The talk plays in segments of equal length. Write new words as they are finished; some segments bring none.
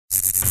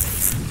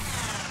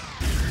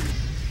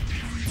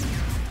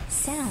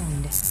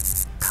sound,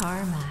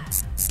 karma,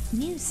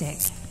 music,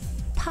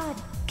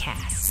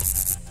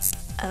 podcasts.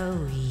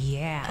 Oh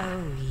yeah,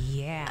 oh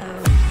yeah,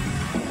 oh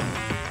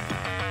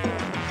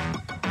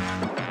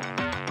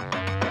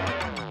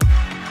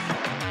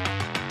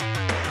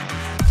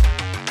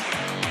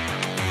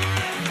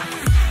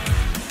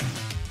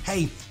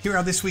Hey, here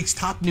are this week's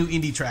top new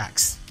indie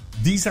tracks.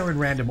 These are in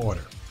random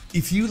order.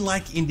 If you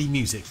like indie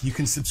music, you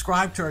can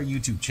subscribe to our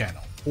YouTube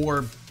channel,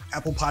 or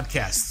Apple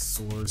Podcasts,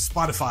 or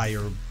Spotify,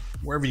 or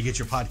wherever you get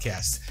your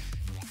podcasts.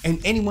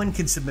 And anyone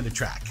can submit a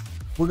track.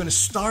 We're going to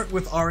start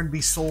with R&B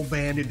soul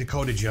band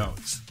Dakota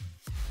Jones.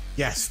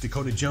 Yes,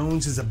 Dakota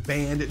Jones is a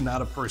band,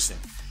 not a person.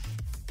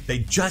 They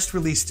just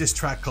released this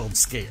track called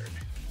Scared.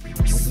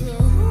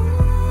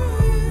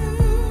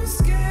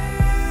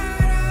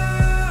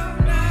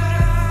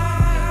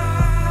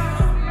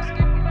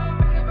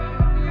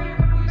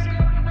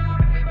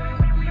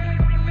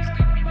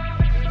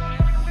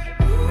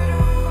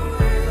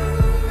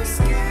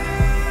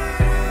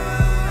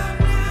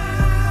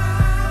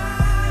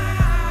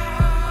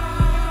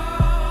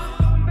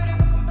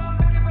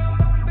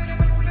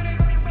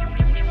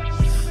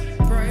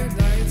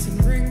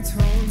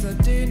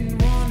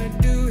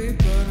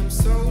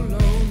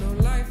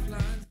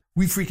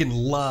 We freaking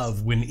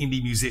love when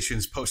indie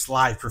musicians post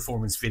live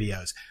performance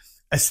videos,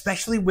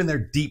 especially when they're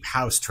deep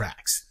house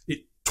tracks.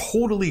 It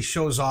totally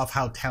shows off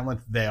how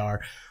talented they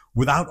are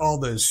without all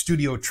the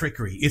studio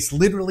trickery. It's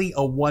literally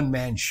a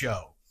one-man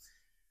show.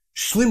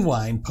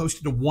 Schlimwine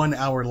posted a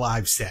 1-hour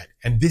live set,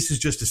 and this is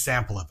just a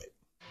sample of it.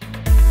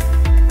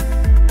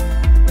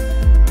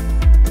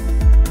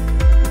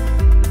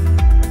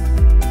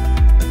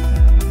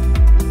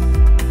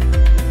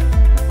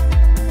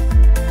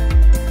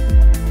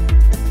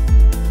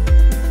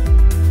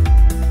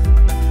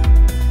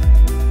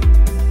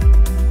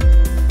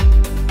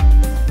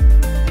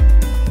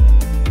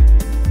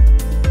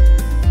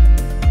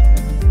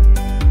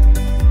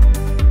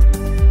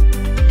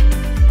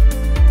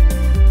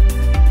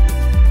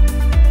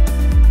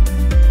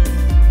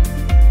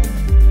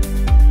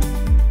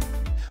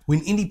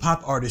 When indie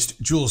pop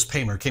artist Jules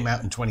Paymer came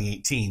out in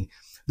 2018,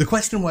 the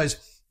question was,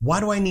 why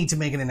do I need to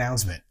make an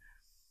announcement?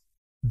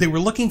 They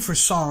were looking for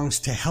songs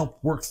to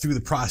help work through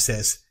the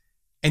process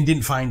and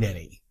didn't find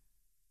any.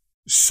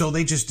 So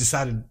they just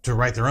decided to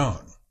write their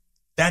own.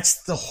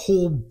 That's the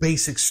whole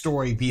basic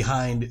story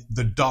behind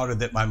The Daughter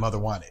That My Mother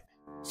Wanted.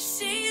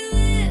 She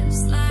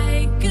lives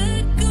like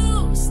a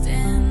ghost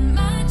in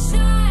my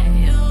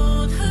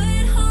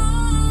childhood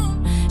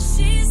home.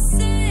 She's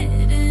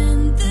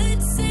sitting the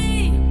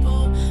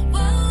table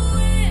while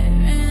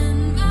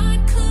wearing my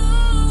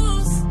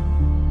clothes.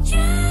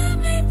 Yeah,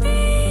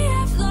 maybe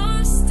I've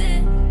lost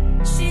it.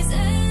 She's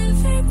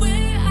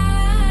everywhere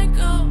I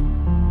go.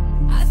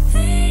 I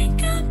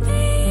think I'm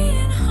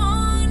being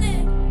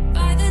haunted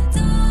by the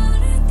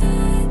daughter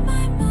that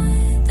my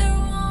mother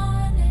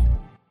wanted.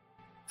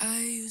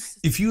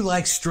 If you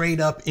like straight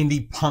up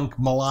indie punk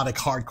melodic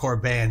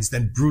hardcore bands,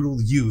 then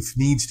Brutal Youth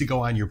needs to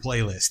go on your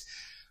playlist.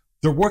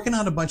 They're working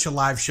on a bunch of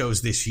live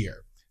shows this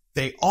year.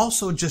 They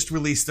also just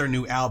released their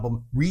new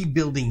album,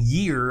 Rebuilding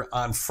Year,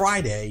 on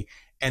Friday,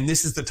 and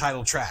this is the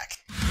title track.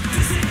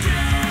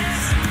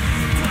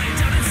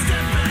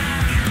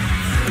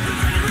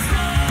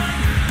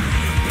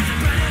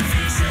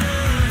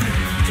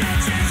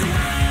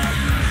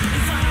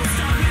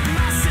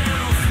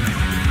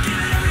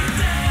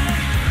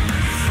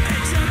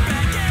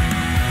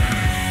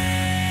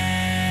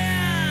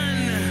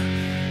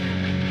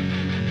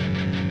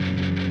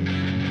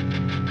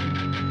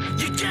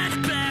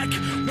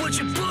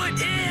 You put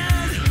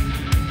in.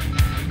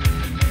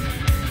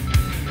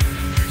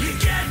 You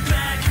get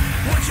back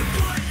what you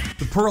put in.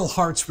 The Pearl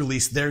Hearts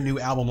released their new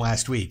album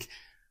last week.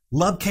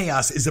 Love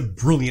Chaos is a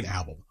brilliant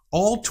album.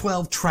 All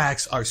 12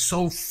 tracks are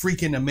so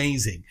freaking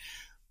amazing.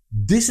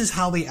 This is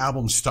how the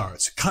album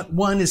starts. Cut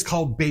 1 is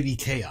called Baby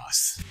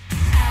Chaos.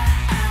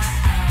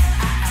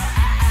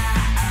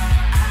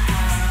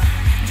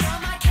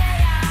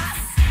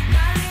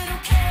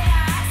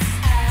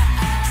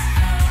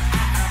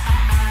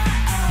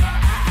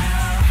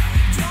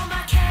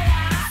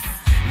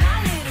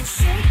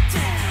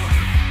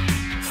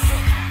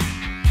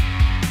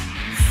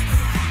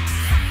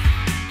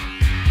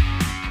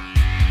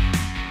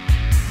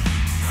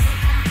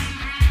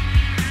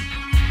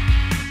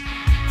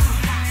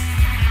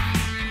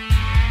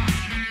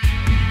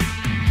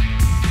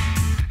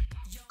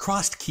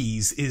 Crossed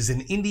Keys is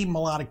an indie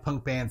melodic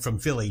punk band from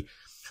Philly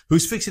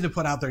who's fixing to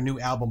put out their new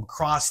album,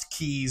 Crossed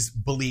Keys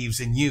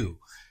Believes in You.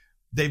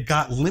 They've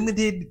got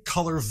limited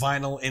color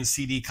vinyl and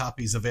CD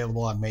copies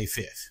available on May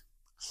 5th.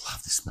 I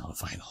love the smell of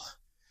vinyl.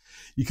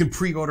 You can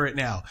pre-order it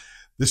now.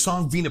 The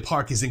song Vina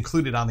Park is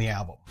included on the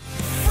album.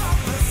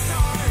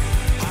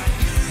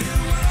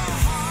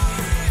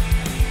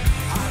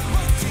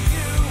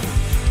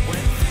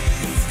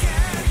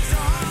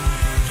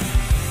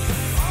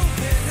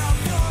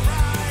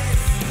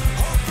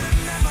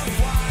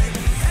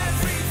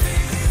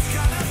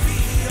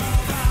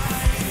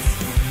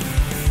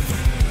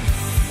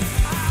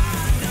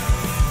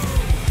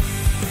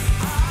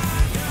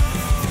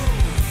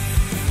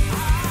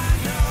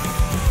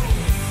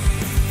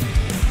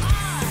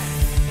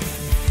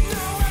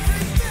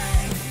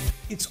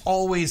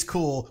 always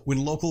cool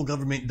when local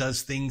government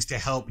does things to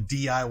help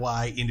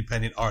DIY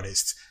independent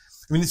artists.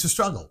 I mean, it's a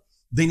struggle.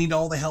 They need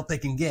all the help they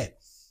can get.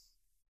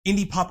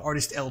 Indie pop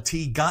artist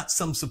LT got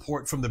some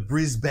support from the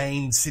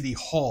Brisbane City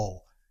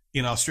Hall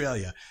in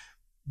Australia.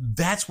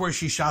 That's where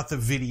she shot the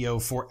video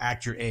for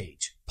Act Your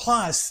Age.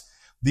 Plus,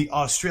 the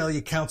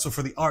Australia Council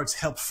for the Arts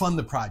helped fund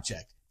the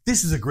project.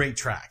 This is a great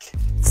track.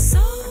 So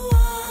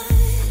what?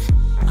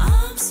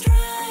 I'm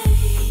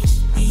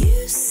strange.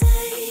 You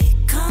say,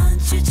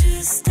 can't you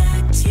just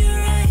act your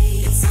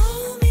age? It's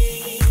all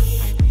me.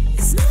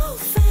 It's no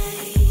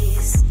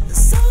face.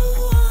 So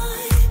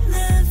I'm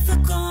never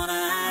gonna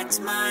act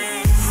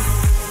my age.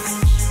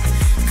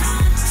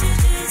 Can't you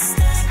just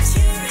act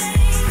your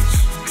age?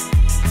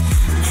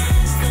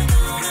 Never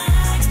gonna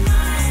act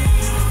my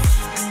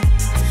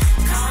age.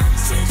 Can't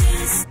you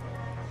just...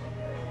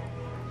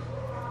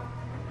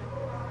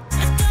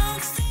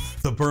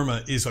 The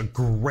Burma is a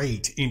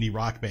great indie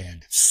rock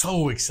band.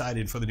 So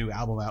excited for the new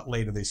album out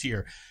later this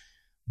year.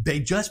 They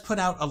just put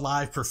out a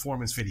live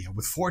performance video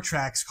with 4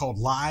 tracks called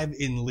Live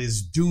in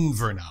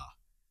Lisdoonvarna.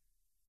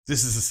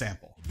 This is a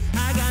sample.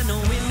 I got no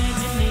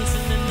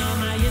imagination and all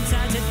my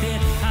insides are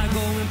dead. I go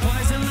and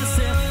poison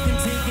myself and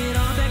take it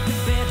all back to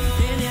bed.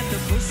 Then after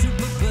push you a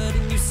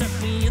button, you suck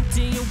me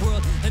into your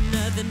world.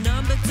 Another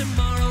number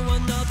tomorrow,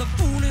 another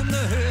fool in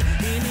the herd.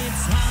 And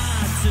it's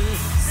hard to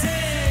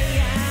say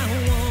I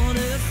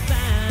wanna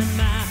find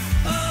my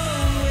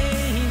own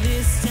way.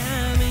 This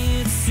time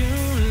it's too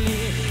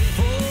late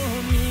for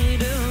me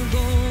to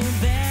go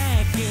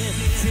back and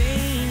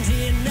change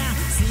it now.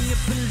 See it,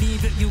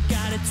 believe it, you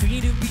gotta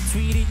tweet it,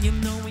 retweet it, you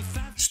know we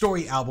find.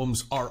 Story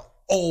albums are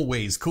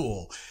always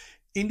cool.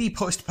 Indie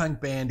post-punk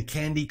band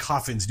Candy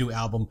Coffin's new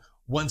album,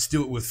 Once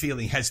Do It With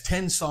Feeling, has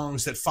 10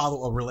 songs that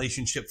follow a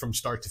relationship from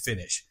start to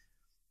finish.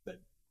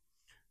 But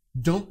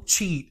don't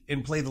cheat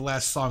and play the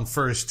last song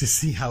first to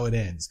see how it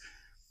ends.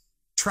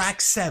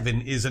 Track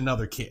 7 is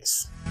Another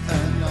Kiss.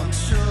 And I'm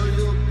sure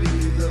you'll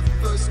be the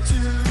first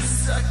to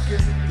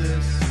second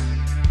this.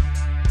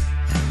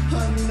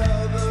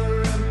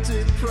 Another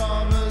empty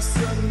promise,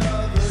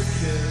 another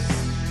kiss.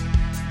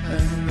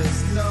 And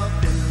there's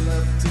nothing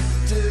left to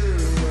do,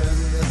 and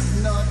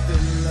there's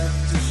nothing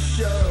left to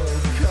show.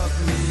 Cut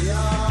me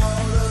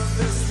out of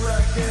this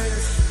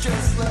wreckage,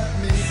 just let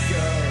me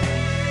go.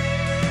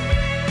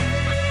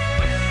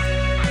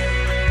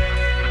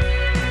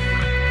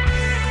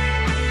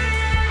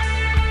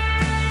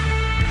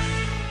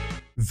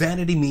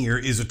 Vanity Mere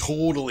is a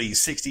totally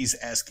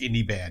 60s-esque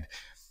indie band.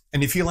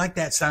 And if you like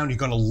that sound, you're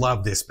going to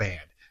love this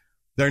band.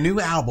 Their new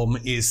album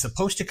is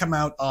supposed to come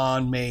out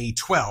on May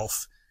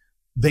 12th.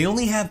 They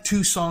only have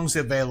 2 songs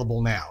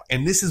available now,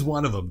 and this is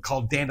one of them,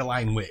 called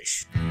Dandelion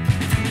Wish. A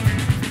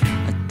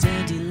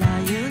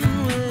dandelion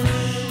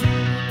wish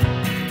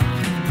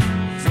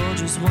for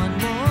just one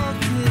more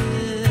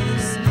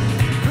kiss.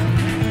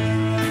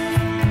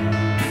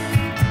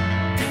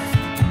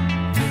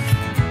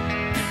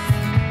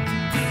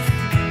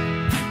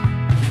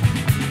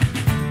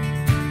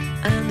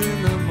 And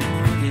in the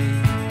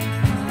morning,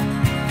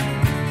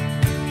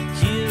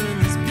 here in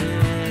this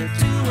bed,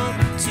 2 up,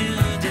 2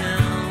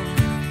 down,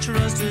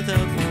 trust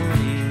without one.